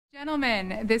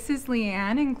Gentlemen, this is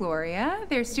Leanne and Gloria.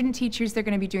 They're student teachers. They're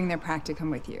going to be doing their practicum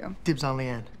with you. Dibs on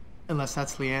Leanne. Unless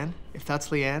that's Leanne. If that's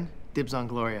Leanne, dibs on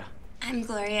Gloria. I'm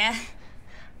Gloria.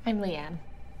 I'm Leanne.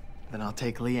 Then I'll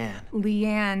take Leanne.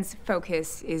 Leanne's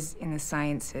focus is in the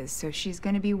sciences, so she's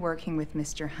going to be working with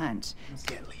Mr. Hunt.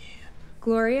 Get Leanne.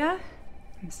 Gloria,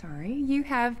 I'm sorry, you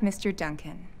have Mr.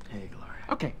 Duncan. Hey, Gloria.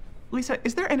 Okay, Lisa,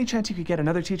 is there any chance you could get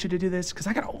another teacher to do this? Because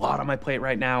I got a lot on my plate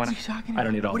right now, and I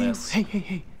don't need all this.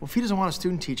 Hey. Well, if he doesn't want a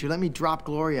student teacher, let me drop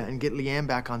Gloria and get Leanne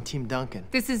back on Team Duncan.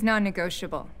 This is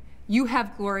non-negotiable. You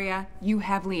have Gloria, you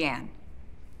have Leanne.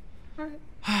 All right.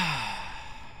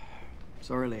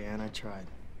 Sorry, Leanne, I tried.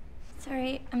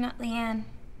 Sorry, I'm not Leanne.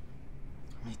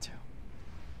 Me too.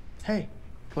 Hey,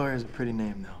 Gloria's a pretty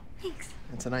name, though. Thanks.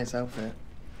 It's a nice outfit.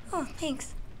 Oh,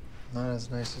 thanks. Not as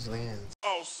nice as Leanne's.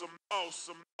 Awesome,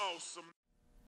 awesome, awesome.